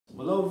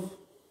I love,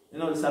 you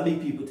know, it's a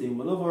big people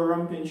thing. I love a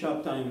ramping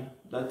shop time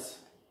that's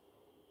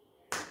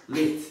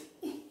late.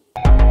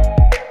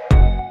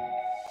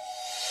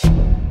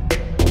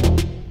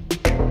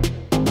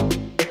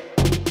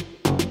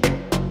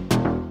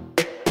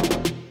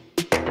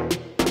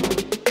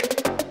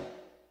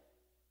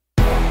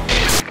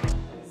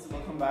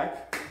 Welcome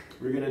back.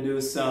 We're gonna do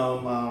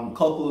some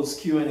couples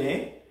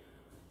Q&A.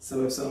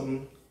 So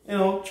some, you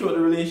know, throughout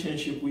the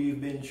relationship we've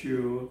been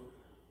through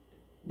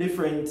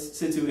different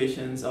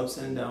situations, ups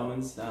and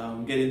downs,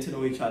 getting to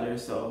know each other.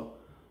 So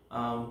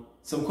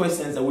some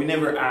questions that we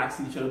never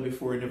asked each other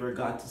before, never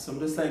got to. So I'm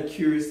just like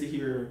curious to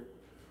hear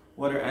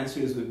what our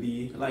answers would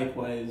be.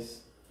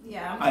 Likewise,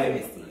 yeah, I'm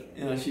curious to hear.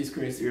 You know, she's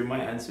curious to hear my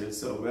answers.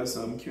 So we have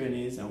some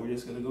Q&As and we're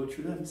just gonna go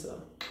through them.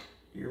 So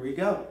here we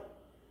go.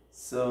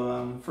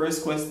 So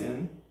first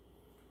question,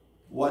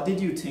 what did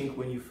you think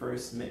when you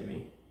first met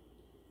me?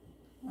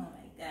 Oh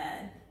my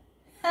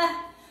God.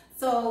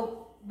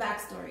 So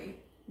backstory.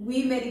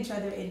 We met each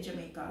other in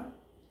Jamaica,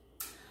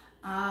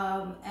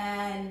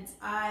 and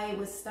I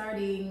was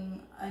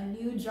starting a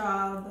new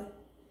job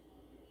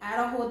at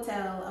a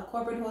hotel, a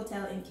corporate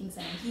hotel in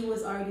Kingston. He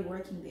was already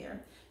working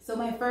there. So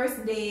my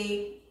first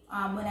day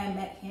when I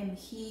met him,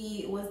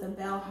 he was the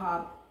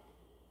bellhop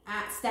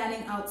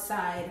standing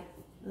outside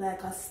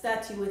like a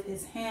statue with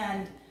his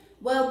hand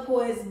well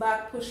poised,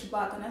 back pushed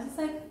back, and I was just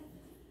like,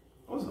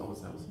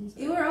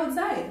 you were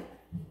outside.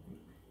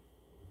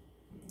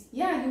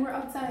 Yeah, you were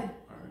outside.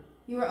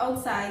 You were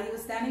outside, he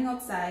was standing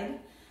outside,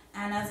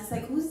 and I was just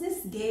like, who's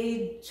this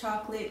gay,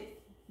 chocolate,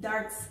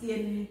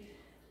 dark-skinned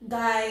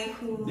guy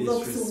who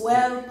looks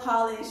well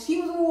polished?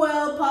 He was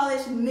well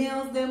polished,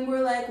 nails them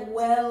were like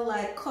well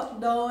like cut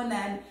down,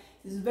 and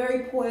he's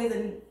very poised,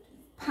 and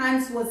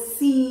pants was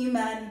seam,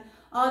 and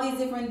all these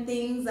different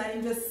things,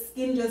 and just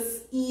skin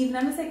just even.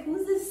 I'm just like,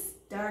 who's this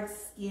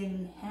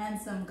dark-skinned,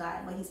 handsome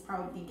guy? But he's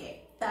probably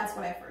gay. That's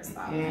what I first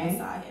thought when I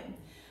saw him,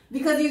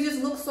 because he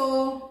just looked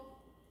so.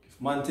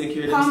 Man, take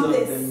care of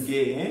themselves, them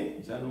gay,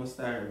 eh? I know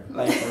style,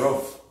 like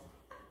rough.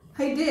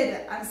 I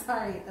did. I'm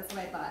sorry. That's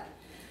what I thought.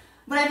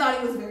 But I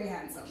thought he was very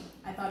handsome.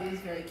 I thought he was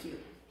very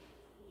cute.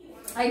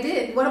 I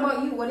did. What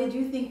about you? What did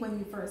you think when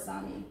you first saw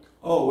me?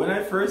 Oh, when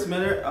I first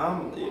met her,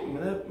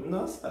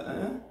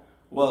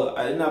 well,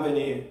 I didn't have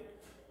any.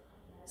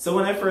 So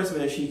when I first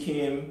met her, she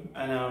came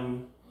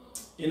and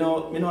you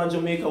know, in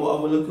Jamaica, we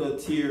have a little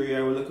theory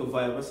or a little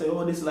vibe. I say,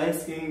 oh, this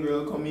light-skinned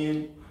girl come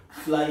in.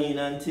 Flying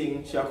and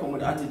thing, she come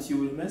with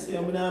attitude. I say,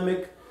 I'm gonna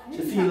make she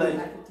feel like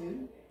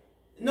attitude.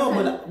 No,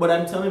 but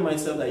I'm telling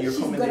myself that you're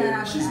coming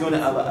there. She's gonna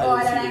have an attitude. Oh,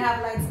 and then I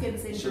have light skin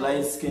syndrome. She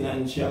light skin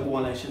and she have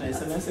one like she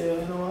nice. And I say,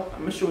 you know what?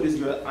 I'm gonna show this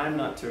girl I'm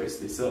not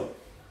thirsty. So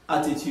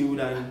attitude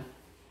and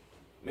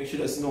make sure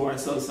that's know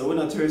ourselves. So we're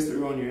not thirsty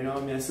around here, you know.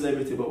 I'm a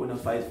celebrity, but we're not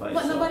fight.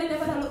 But so. Nobody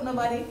never look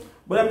nobody.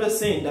 But I'm just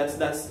saying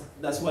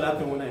that's what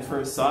happened when I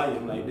first saw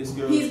him. Like this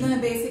girl. He's gonna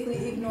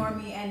basically ignore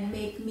me and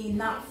make me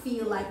not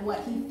feel like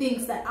what he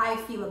thinks that I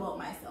feel about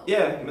myself.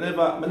 Yeah, I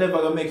never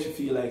gonna make you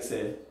feel like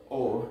say,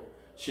 oh,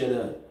 she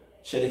the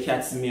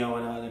cat's meow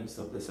and all them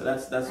stuff. So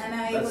that's. And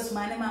I was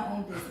minding my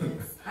own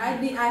business. I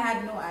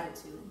had no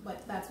attitude,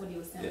 but that's what he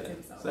was telling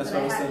himself. So that's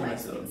but what I was telling like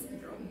myself.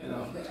 syndrome, you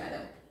know, which I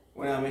don't.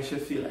 When I make you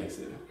feel like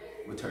say,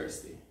 we're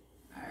thirsty.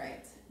 All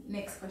right,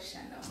 next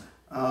question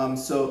though.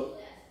 So.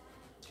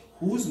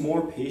 Who's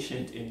more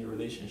patient in your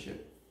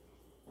relationship?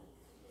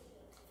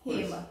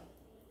 Him.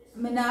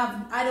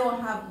 I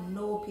don't have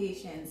no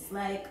patience.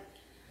 Like,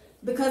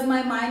 because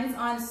my mind is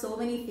on so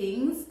many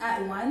things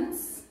at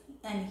once,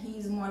 and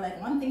he's more like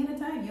one thing at a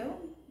time, yo.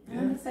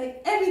 And it's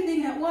like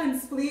everything at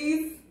once,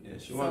 please. Yeah,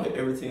 she wants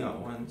everything at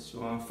once. She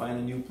wants to find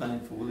a new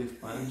planet for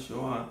live plan. She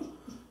wants,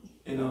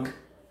 you know,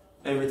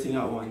 everything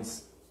at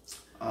once.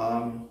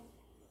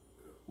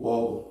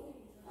 Whoa.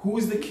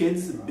 Who's the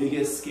kid's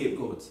biggest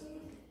scapegoat?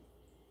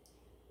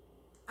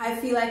 I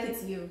feel like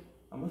it's you.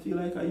 I'm gonna feel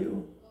like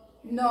you.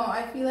 No,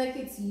 I feel like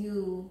it's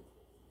you.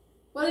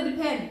 Well, it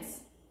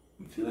depends.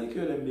 I feel like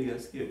you're the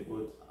biggest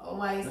scapegoat. Oh,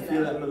 why is it? I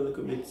feel like I'm a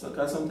little bit.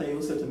 Because sometimes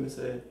you say to me,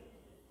 say,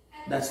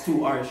 that's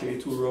too harsh or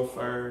too rough,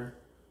 or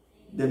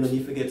them don't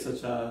need to get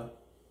such a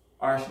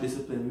harsh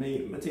discipline.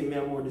 I think me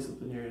I'm more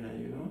disciplinary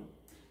than you know.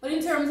 But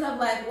in terms of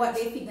like what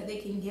they think that they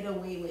can get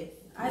away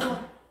with,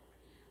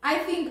 I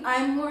think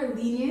I'm more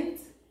lenient,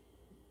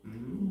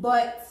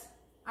 but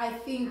I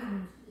think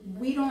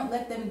we don't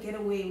let them get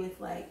away with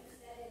like.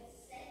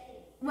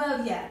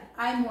 Well, yeah,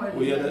 I'm more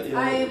lenient.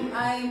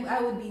 I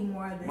would be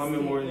more. Mommy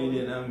more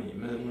lenient than me,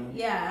 man.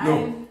 Yeah.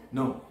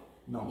 No.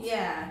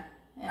 Yeah.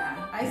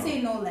 I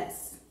say no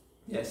less.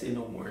 Yeah, say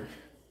no more.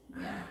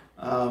 Yeah.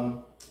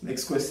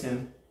 Next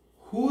question: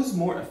 who's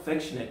more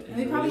affectionate in a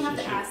relationship? We probably have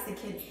to ask the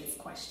kids this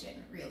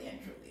question, really and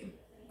truly.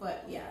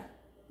 But yeah,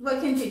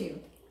 but continue.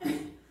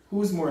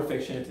 Who's more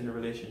affectionate in a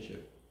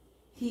relationship?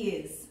 He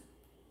is.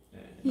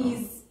 Yeah,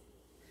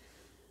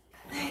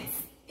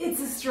 it's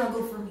a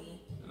struggle for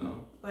me.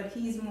 No. But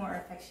he's more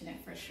affectionate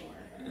for sure.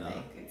 Yeah.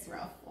 Like it's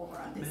rough over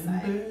on this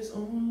side. There's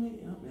only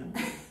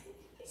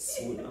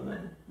smooth on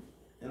that.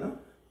 You know?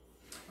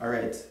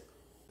 Alright.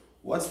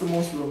 What's the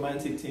most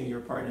romantic thing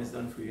your partner's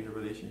done for you in a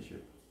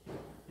relationship?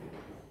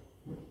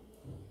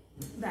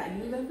 That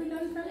you've ever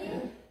done for me? Yeah.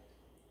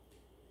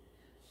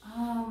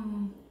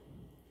 Oh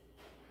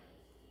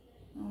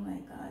my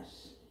gosh.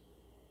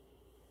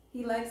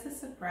 He likes to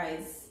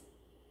surprise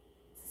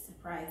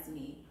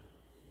me.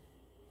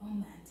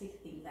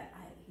 Romantic thing that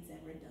he's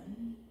ever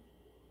done.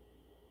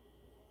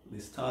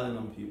 This telling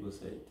on people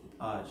say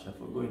I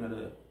forgot going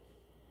to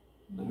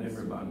the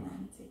memory bank.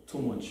 Too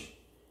much.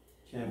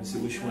 Can't see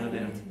which one of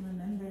them.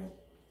 Remember.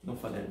 Not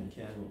for them.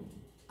 Can't.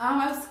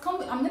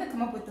 I'm gonna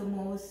come up with the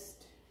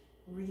most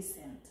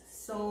recent.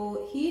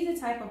 So he's the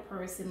type of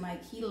person,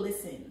 like, he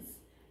listens.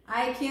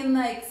 I can,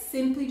 like,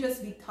 simply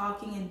just be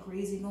talking and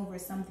grazing over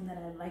something that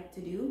I'd like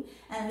to do,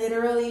 and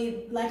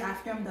literally, like,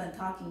 after I'm done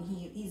talking,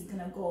 he's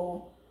gonna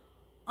go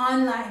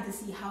online to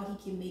see how he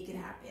can make it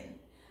happen.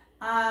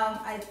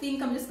 I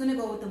think I'm just gonna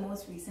go with the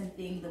most recent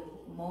thing, the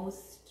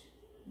most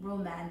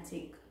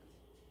romantic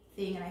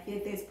thing, and I feel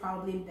like there's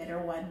probably better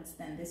ones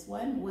than this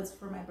one, was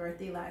for my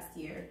birthday last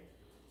year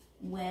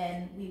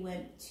when we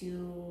went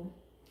to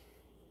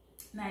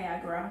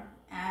Niagara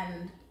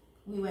and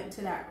we went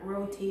to that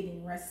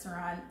rotating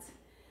restaurant,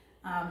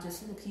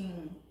 just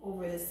looking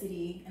over the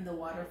city and the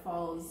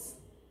waterfalls.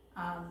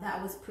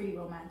 That was pretty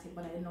romantic,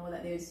 but I know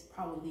that there's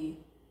probably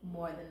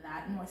more than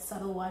that, more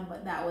subtle one,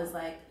 but that was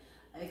like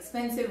an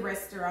expensive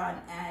restaurant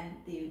and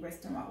the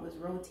restaurant was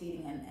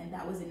rotating, and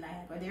that was in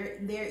Niagara.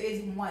 There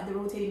is one, the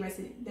rotating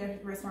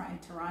restaurant in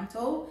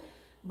Toronto,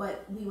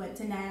 but we went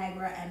to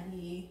Niagara and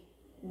we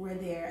were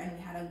there and we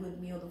had a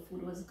good meal. The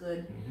food was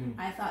good.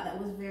 I thought that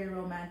was very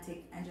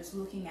romantic, and just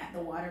looking at the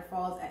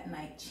waterfalls at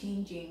night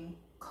changing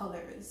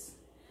colors.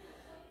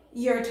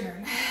 Your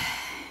turn.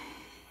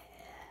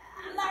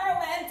 I'm not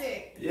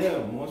romantic.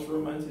 Yeah, most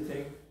romantic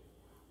thing,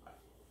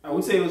 I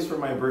would say it was for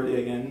my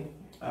birthday again.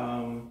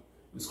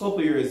 It was a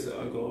couple years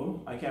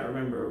ago. I can't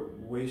remember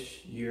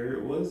which year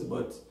it was,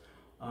 but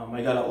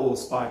I got an old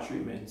spa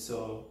treatment.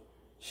 So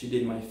she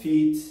did my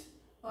feet.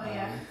 Oh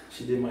yeah.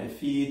 She did my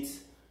feet,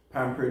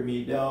 pampered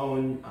me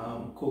down,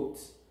 cooked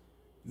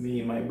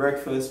me my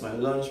breakfast, my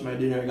lunch, my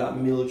dinner. I got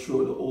meal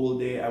throughout the whole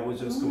day. I was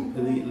just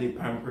completely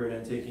pampered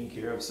and taken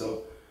care of.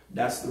 So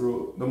that's the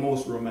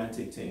most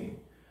romantic thing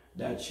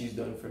that she's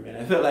done for me. And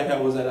I felt like I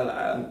was at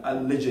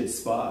a legit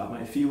spa.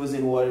 My feet was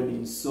in water,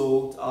 being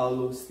soaked, all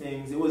those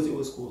things. It was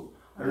cool.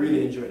 I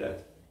really enjoyed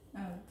that.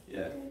 Oh.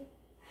 Yeah.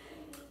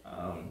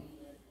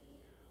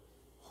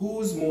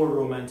 Who's more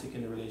romantic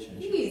in the relationship?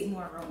 He is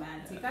more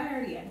romantic. Yeah. I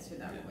already answered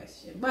that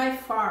question. By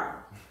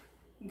far.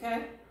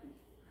 Okay?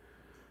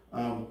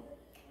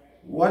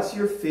 What's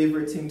your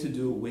favorite thing to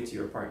do with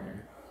your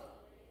partner?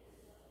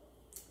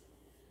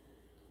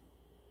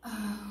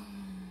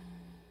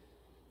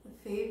 The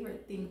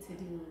favorite thing to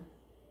do.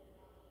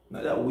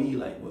 Not that we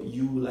like, but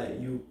you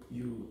like. You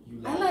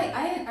like.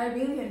 I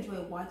really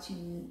enjoy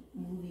watching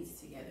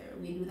movies together.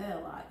 We do that a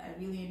lot. I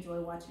really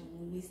enjoy watching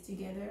movies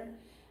together,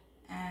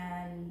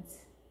 and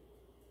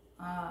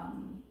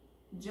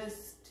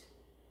just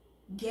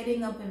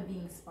getting up and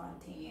being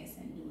spontaneous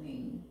and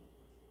doing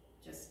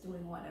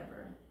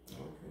whatever.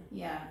 Okay.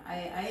 Yeah,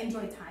 I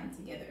enjoy time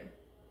together.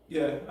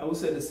 Yeah, I would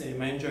say the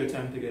same. I enjoy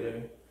time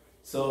together.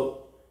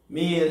 So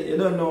me, you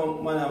don't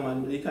know, man,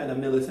 I'm really kind of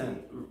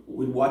militant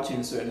with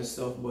watching certain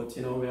stuff, but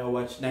you know, when I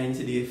watch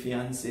 90 Day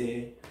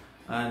Fiancé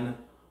and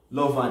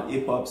Love and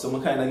Hip Hop, so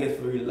I kind of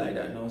get really like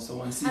that now. So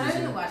one season. I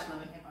don't even watch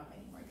Love and Hip Hop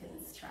anymore because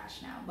it's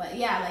trash now. But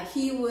yeah, like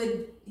he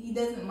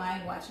doesn't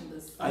mind watching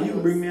those. And you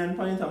bring me on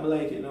point, I'm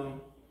like, you know.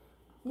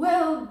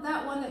 Well,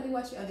 that one that we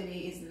watched the other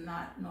day is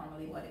not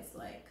normally what it's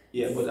like.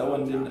 Yeah, but that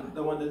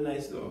one did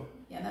nice though.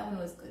 Yeah, that one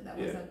was good. That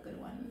was a good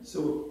one.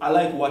 So I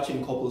like watching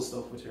couple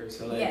stuff with her.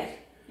 So like,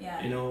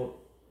 yeah. You know,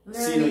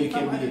 see how you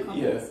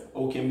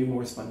can be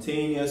more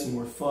spontaneous,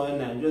 more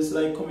fun, and just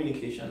like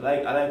communication.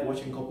 Like I like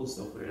watching couple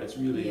stuff with her. That's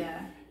really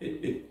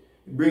it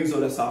brings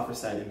out a softer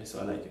side in me. So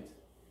I like it.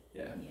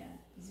 Yeah. Yeah,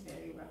 it's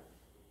very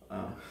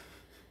rough.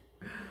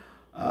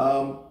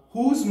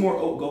 Who's more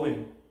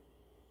outgoing?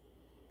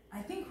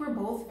 I think we're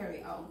both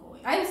very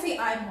outgoing. I would say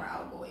I'm more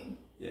outgoing.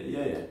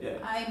 Yeah.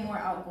 I'm more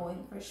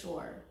outgoing for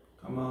sure.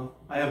 Come on.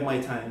 I have my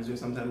times where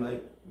sometimes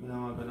like, you know,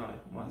 I'm gonna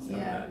want to say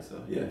that.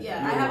 So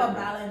yeah, I have a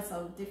balance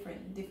of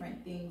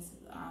different things.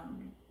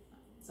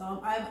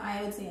 So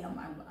I would say I'm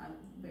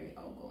very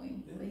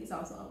outgoing. But he's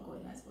also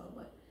outgoing as well.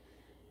 But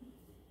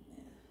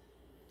yeah.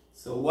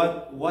 So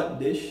what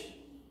dish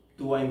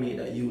do I make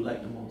that you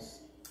like the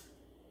most?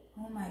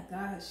 Oh my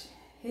gosh,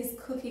 his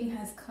cooking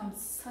has come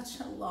such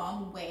a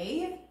long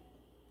way.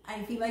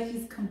 I feel like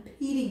he's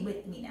competing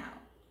with me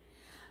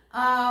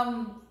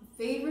now.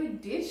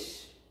 Favorite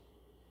dish?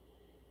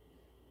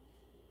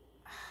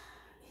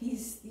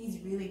 He's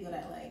really good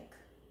at like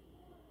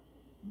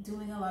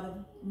doing a lot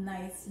of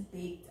nice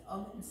baked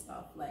oven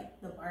stuff, like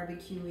the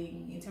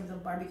barbecuing. In terms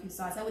of barbecue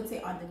sauce, I would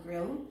say on the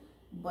grill,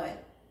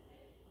 but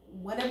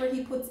whatever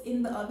he puts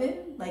in the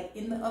oven,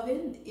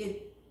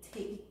 it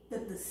takes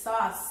the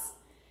sauce.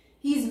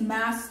 He's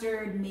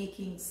mastered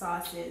making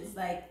sauces.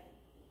 Like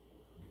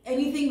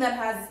anything that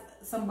has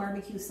some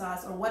barbecue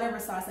sauce or whatever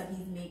sauce that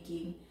he's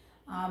making.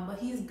 But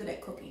he's good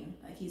at cooking.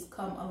 Like he's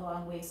come a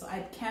long way. So I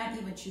can't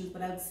even choose,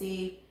 but I would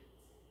say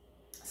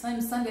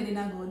some Sunday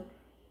dinner good.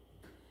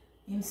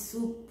 In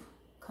soup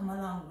come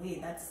a long way.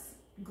 That's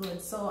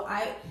good. So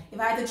if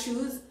I had to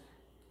choose,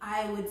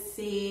 I would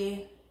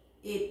say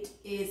it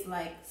is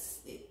like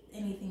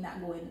anything that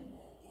go in,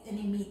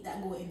 any meat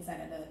that go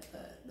inside of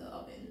the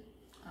oven.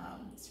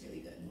 It's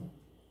really good.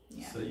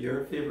 Yeah. So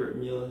your favorite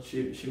meal?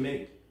 She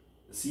make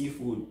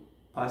seafood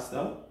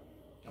pasta.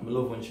 I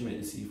love when she make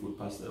the seafood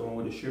pasta. The one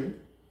with the shrimp.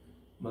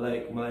 I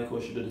like how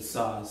she do the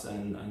sauce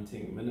and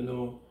thing. I don't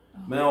know.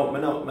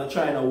 I'm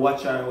trying to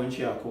watch her when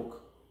she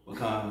cook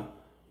because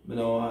I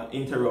don't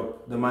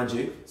interrupt the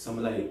magic. So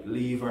I'm like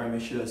leave her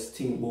and she just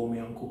think about me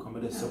and cook.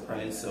 I'm just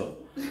surprised. So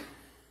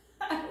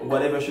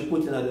whatever she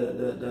put in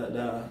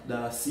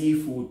the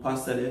seafood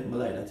pasta there, I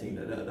like that thing.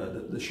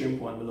 The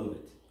shrimp one, I love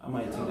it. I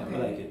might think that I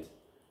like it.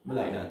 I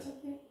like that.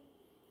 Okay.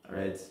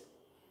 Alright.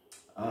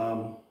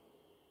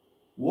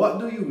 What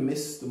do you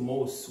miss the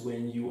most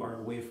when you are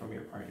away from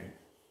your partner?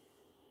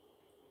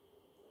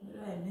 What do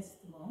I miss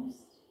the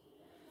most?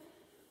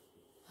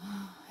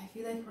 I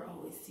feel like we're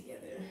always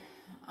together.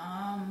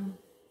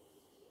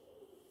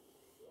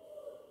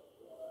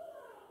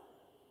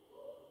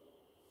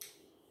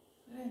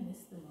 What do I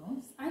miss the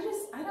most?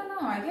 I don't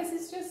know. I guess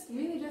it's just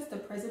really just the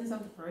presence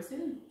of the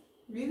person.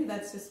 Really,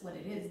 that's just what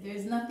it is.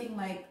 There's nothing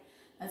like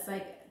that's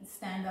like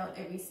stand out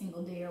every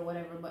single day or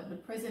whatever, but the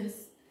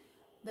presence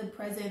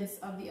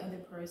of the other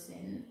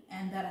person,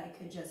 and that I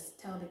could just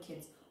tell the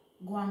kids,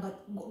 go on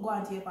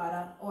to your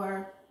father,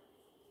 or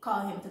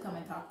call him to come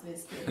and talk to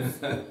his kids.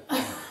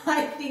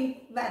 I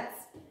think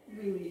that's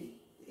really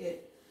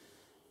it.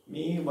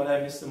 Me, what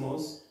I miss the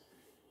most?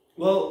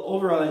 Well,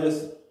 overall,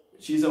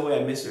 she's the way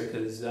I miss her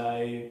because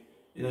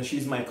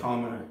she's my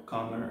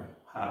calmer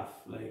half.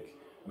 Like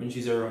when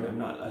she's around, I'm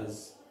not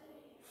as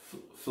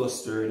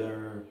flustered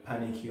or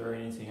panicky or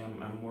anything.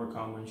 I'm more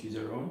calm when she's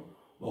around.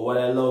 But what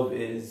I love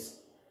is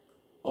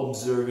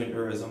observing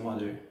her as a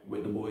mother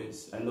with the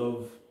boys. I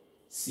love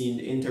seeing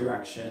the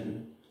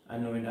interaction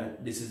and knowing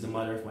that this is the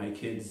mother of my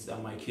kids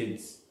and my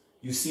kids.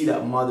 You see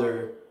that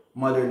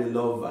motherly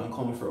love and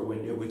comfort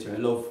when they're with her.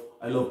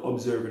 I love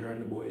observing her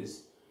and the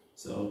boys.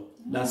 So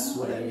that's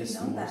what I miss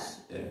the most.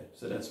 Yeah.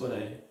 So that's what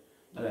I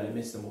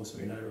miss the most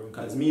when you're not around.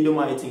 Because me do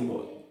my thing,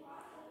 but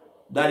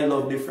daddy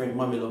love different,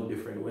 mommy love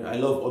different. When I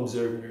love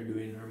observing her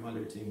doing her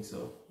mother thing,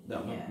 so that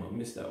I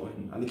miss that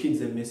one. And the kids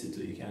they miss it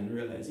too. You can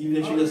realize even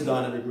if she just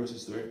gone to the grocery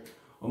store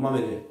or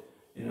mommy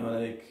there,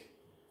 like.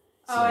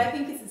 So. Oh, I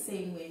think it's the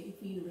same way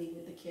if you leave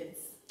with the kids.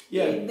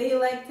 Yeah. They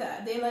like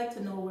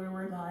to know where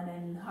we're gone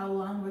and how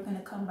long we're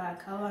gonna come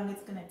back, how long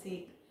it's gonna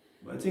take.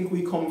 But I think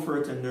we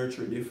comfort and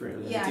nurture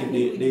differently. Yeah, I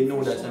think they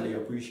know that and they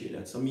appreciate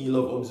that. So me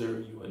love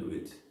observing you and do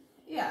it.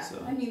 Yeah.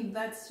 So. I mean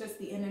that's just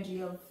the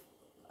energy of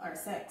our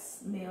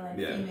sex, male and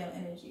female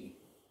energy.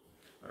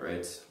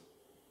 Alright.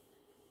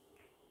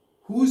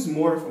 Who's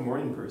more of a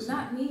morning person?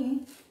 Not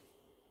me.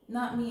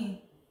 Not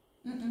me.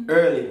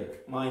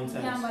 Earlier, mine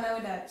times. Can't bother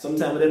with that.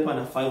 Sometimes they're on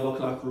a 5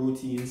 o'clock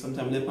routine,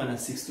 sometimes they're on a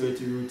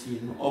 6:30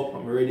 routine. I'm up,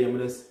 I'm ready, I'm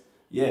just,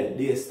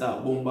 they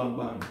start, boom, bang,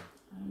 bang.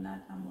 I'm not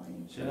a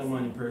morning person. She's not a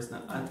morning person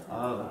at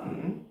all.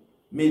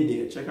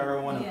 Midday, check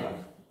around 1 o'clock.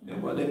 Yeah,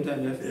 but them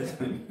time they're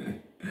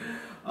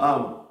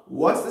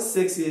what's the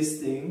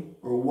sexiest thing,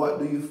 or what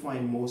do you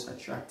find most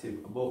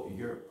attractive about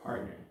your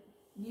partner?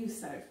 You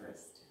start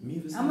first. Me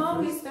first? I'm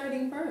always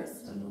starting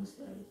first.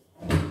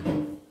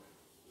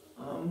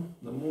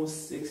 The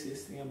most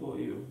sexiest thing about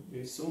you.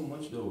 There's so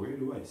much though. Where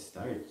do I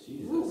start?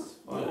 Jesus.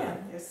 Yeah,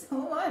 there's so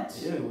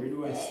much. Yeah, where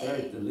do I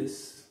start? The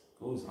list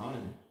goes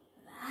on.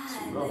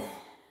 It's rough.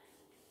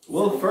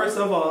 Well, first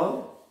of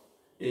all,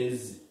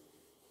 is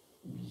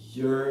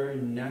your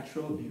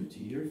natural beauty,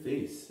 your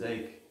face.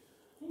 Like,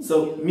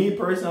 so me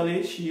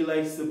personally, she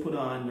likes to put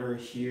on her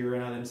hair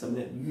and all them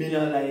something. Me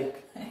not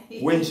like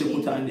when she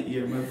put on the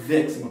ear, my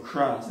vex, my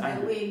cross. My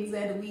wigs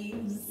and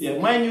weaves. Yeah,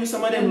 mind you,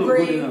 some of them look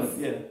good enough.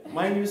 Yeah,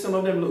 mind you, some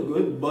of them look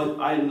good, but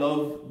I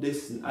love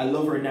this. I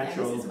love her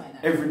natural,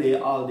 every day,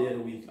 all day of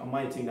the week. I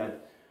might think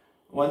that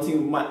one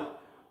thing,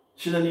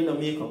 she don't need no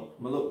makeup.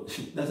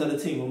 That's the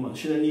thing, woman.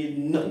 She don't need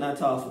nothing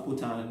at all to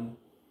put on,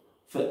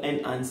 for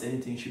enhance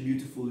anything. She's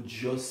beautiful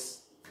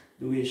just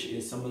the way she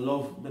is. So I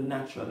love the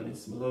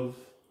naturalness. I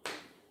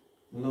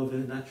love the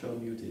natural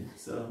beauty.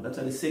 So that's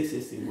the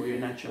sexiest thing about your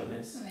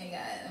naturalness. Oh my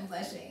god, I'm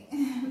blushing.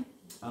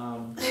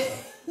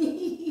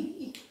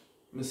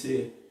 Let me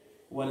see,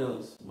 what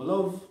else? I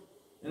love,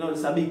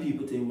 it's a big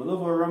people thing. I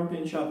love our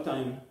ramping shop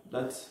time.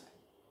 That's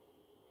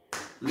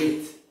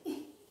late.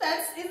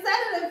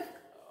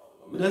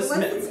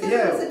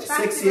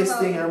 Sexiest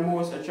thing or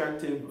most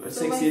attractive. Or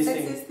so sexiest my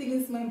sexiest thing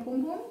is my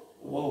pum pum?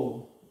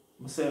 Whoa.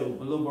 Myself,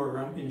 I love our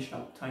ramping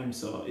shop time,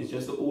 so it's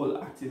just the whole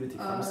activity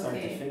from start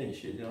to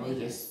finish. It's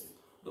just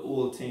the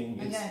whole thing.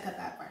 I'm gonna cut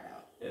that part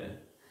out. Yeah.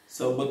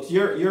 So, but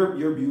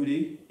your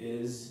beauty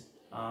is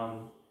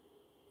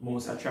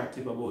most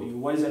attractive about you.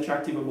 What is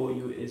attractive about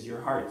you is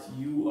your heart.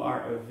 You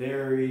are a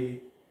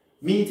very,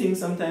 me think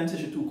sometimes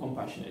you're too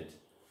compassionate.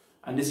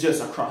 and it's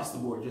just across the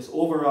board. Just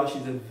overall,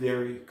 she's a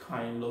very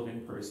kind,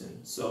 loving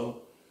person.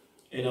 So,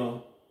 you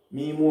know,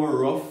 me more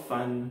rough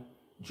and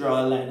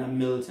draw a line and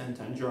militant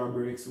and draw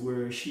breaks,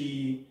 where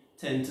she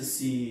tend to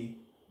see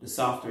the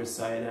softer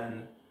side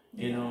and,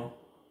 you know,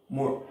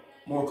 more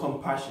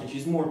compassionate.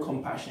 She's more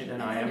compassionate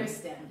than I am.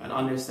 And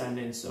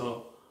understanding.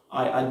 So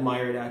I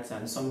admire that,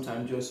 and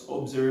sometimes just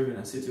observing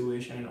a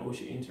situation and how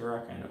she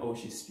interact and how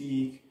she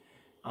speak.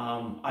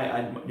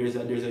 There's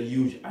a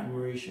huge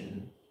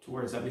admiration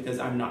towards that, because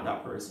I'm not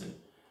that person.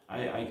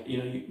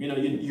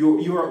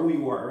 You are who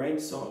you are,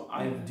 right? So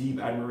I have deep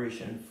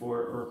admiration for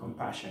her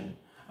compassion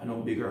and how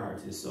big her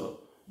heart is. So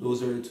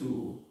those are the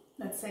two.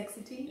 That's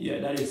sexy to you? Yeah,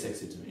 that is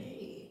sexy to me.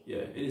 Hey. Yeah,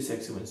 it is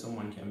sexy when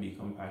someone can be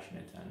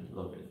compassionate and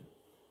loving.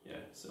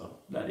 Yeah, so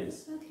that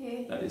is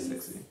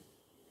sexy.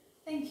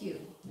 Thank you.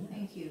 Yeah.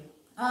 Thank you.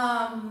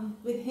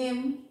 With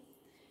him,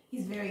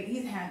 he's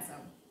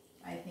handsome.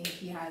 I think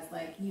he has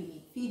like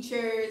unique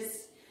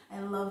features. I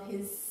love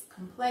his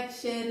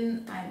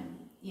complexion. I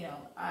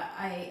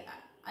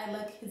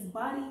like his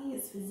body,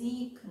 his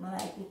physique. I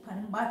like the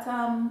pan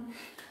bottom.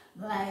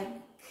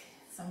 Like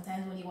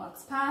sometimes when he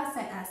walks past,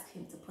 I ask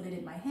him to put it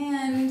in my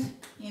hand.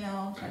 You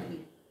know, try to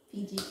be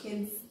PG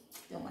kids.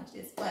 Don't watch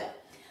this,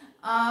 but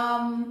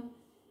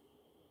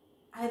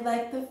I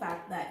like the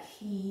fact that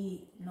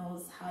he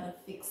knows how to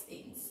fix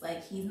things.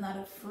 Like, he's not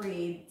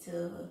afraid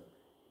to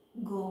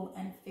go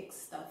and fix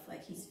stuff.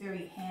 Like, he's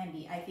very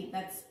handy. I think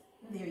that's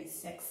very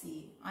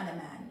sexy on a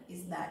man,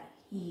 is that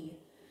he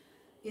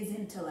is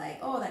into like,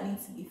 oh, that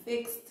needs to be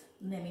fixed.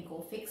 Let me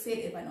go fix it.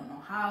 If I don't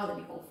know how, let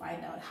me go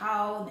find out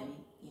how. Let me,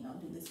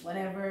 do this,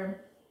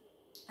 whatever.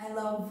 I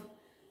love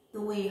the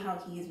way how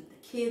he is with the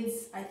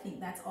kids. I think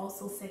that's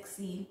also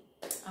sexy.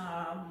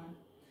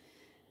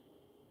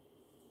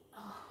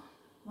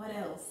 What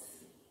else?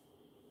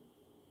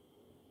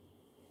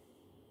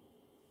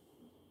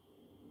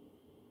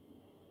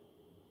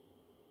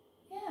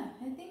 Yeah,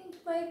 I think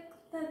like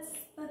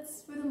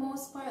that's for the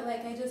most part.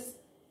 Like, I just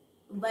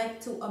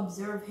like to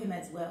observe him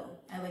as well.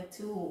 I like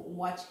to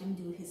watch him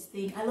do his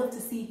thing. I love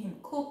to see him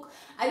cook.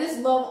 I just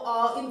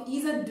love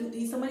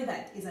he's somebody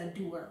that is a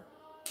doer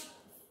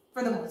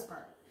for the most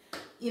part.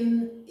 He's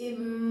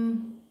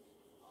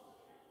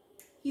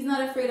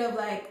not afraid of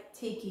like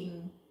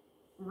taking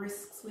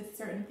risks with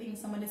certain things.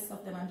 Some of this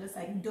stuff that I'm just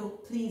like,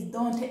 please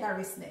don't take a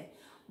risk there.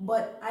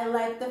 But I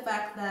like the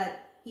fact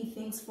that he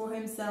thinks for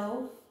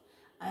himself.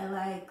 I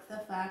like the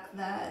fact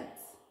that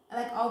I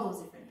like all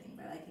those different things.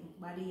 I like him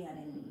body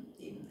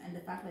and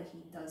the fact that he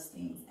does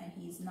things and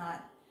he's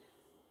not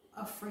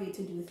afraid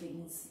to do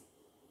things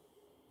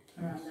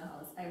around the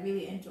house. I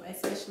really enjoy,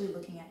 especially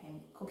looking at him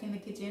cook in the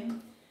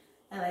kitchen.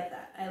 I like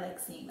that. I like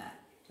seeing that.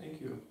 Thank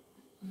you.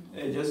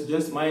 Hey,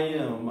 just mine,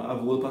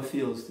 I've Wolper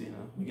feels,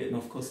 we get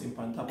enough cussing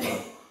on top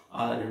of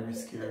all of the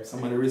risk here.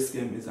 Some of the risk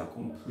game is a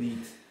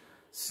complete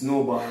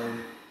snowball.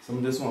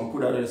 Some just want to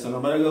put out there, so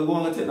nobody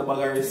go and take the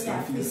bag of risk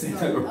and feel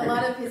safe. A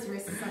lot of his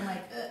risks, I'm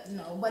like,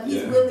 no, but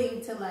he's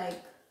willing to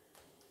like.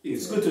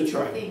 It's good to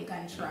try. Think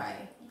and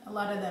try. A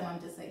lot of them,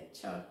 I'm just like,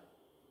 sure.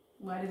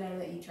 Why did I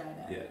let you try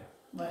that? Yeah.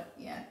 But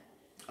yeah.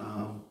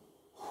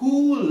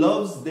 Who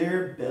loves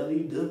their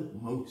belly the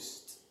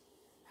most?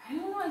 I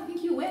don't know. I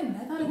think you win.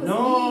 I thought it was me.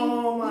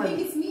 Man. You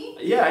think it's me?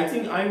 Yeah, I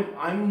think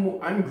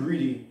I'm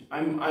greedy.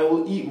 I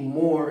will eat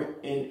more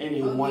in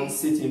any one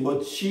sitting.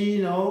 But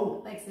she,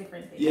 likes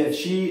different things. Yeah,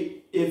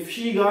 if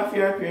she got for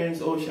her parents,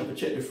 she have to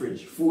check the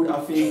fridge. Food, I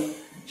think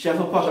she have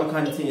to pack a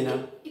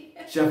container.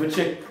 She have to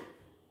check.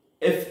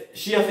 If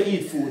she have to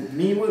eat food,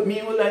 me would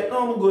like,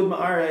 no, I'm good, I'm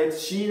alright.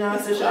 She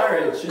not say she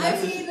alright.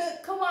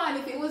 Come on,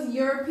 if it was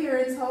your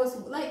parents' house,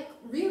 like,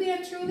 really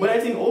and truly. But I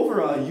think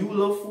overall, you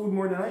love food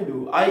more than I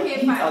do. I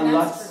eat a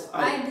lot. True.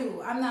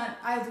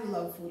 I do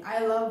love food.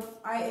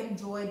 I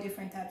enjoy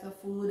different types of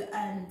food,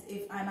 and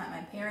if I'm at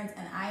my parents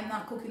and I'm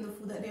not cooking the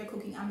food that they're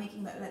cooking, I'm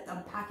making that, like,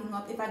 I'm packing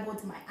up. If I go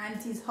to my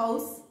auntie's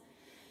house,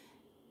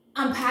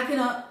 I'm packing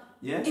up.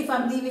 Yeah. If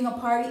I'm leaving a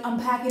party, I'm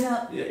packing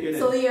up. Yeah,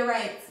 you're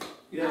right.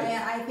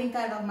 Yeah. I think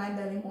I love my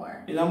belly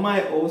more. In my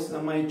house,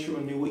 in my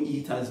children, you will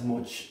eat as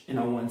much in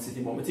a one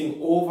sitting. But I think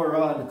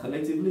overall and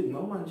collectively,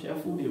 no man, share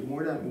food is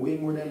way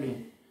more than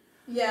me.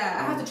 Yeah,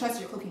 I have to trust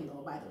your cooking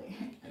though, by the way.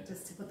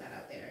 Just to put that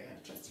out there, I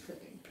have to trust your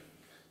cooking.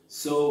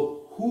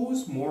 So,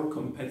 who's more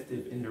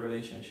competitive in the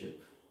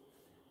relationship?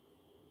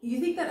 You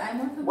think that I'm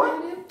more competitive?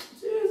 What?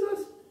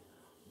 Jesus.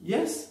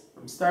 Yes,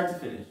 from start to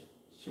finish.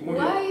 Why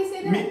are you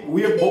saying that?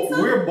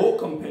 We're both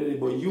competitive,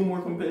 but you're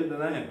more competitive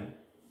than I am.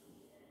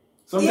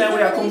 Sometimes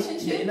we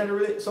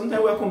are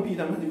sometimes we are compete.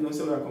 I'm not even gonna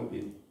say we are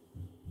compete.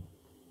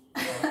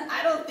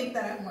 I don't think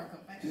that I'm more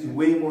competitive. She's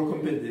way more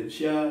competitive.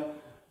 She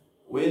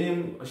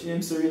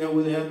named Serena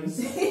Williams,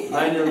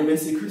 Lionel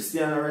Messi,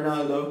 Cristiano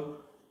Ronaldo,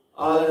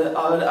 all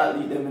of the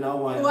athletes them in our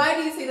one. Why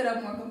do you say that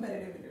I'm more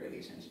competitive in the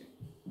relationship?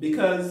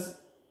 Because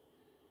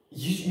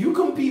you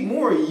compete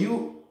more.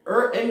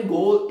 Her end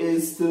goal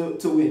is to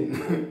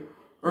win.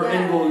 Her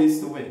end goal is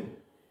to win.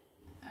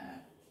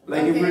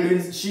 If we're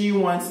doing, she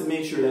wants to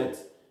make sure that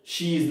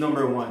she's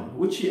number one,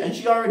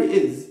 she already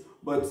is.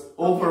 But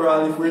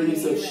overall, if we're doing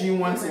so, she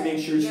wants to make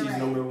sure she's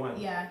number one.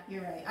 Yeah,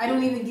 you're right. I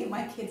don't even give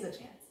my kids a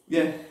chance.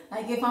 Yeah.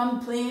 Like if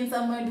I'm playing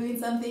somewhere, doing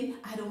something,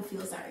 I don't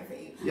feel sorry for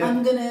you. Yeah.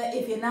 I'm gonna,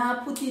 if you're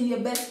not putting your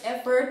best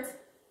effort,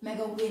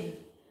 mega win.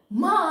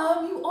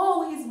 Mom, you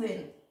always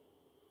win.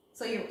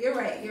 So you're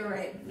right. You're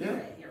right.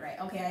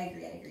 Okay, I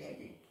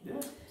agree.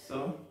 Yeah.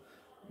 So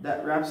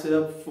that wraps it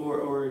up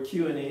for our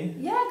Q&A.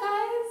 Yeah,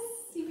 guys.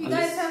 If you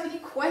guys have any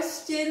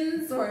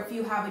questions, or if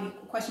you have any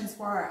questions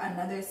for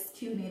another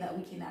Q&A that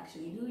we can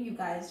actually do, you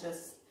guys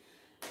just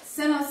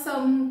send us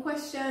some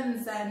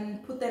questions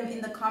and put them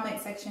in the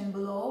comment section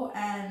below,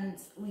 and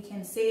we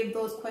can save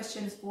those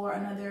questions for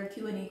another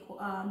Q&A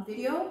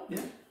video.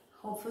 Yeah.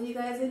 Hopefully you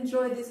guys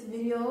enjoyed this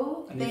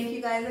video. And thank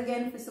you guys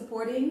again for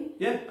supporting.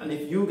 Yeah, and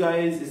if you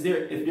guys,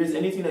 if there's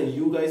anything that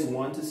you guys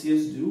want to see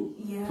us do,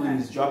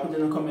 please drop it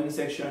in the comment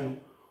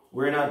section.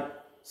 We're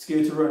not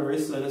scared to run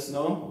risks. Let us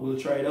know. We'll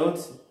try it out.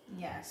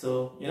 Yeah.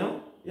 So,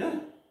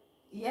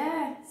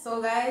 Yeah. So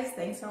guys,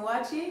 thanks for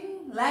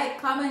watching. Like,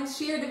 comment,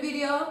 share the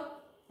video.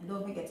 And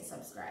don't forget to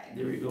subscribe.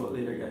 There we go.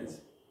 Later,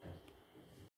 guys.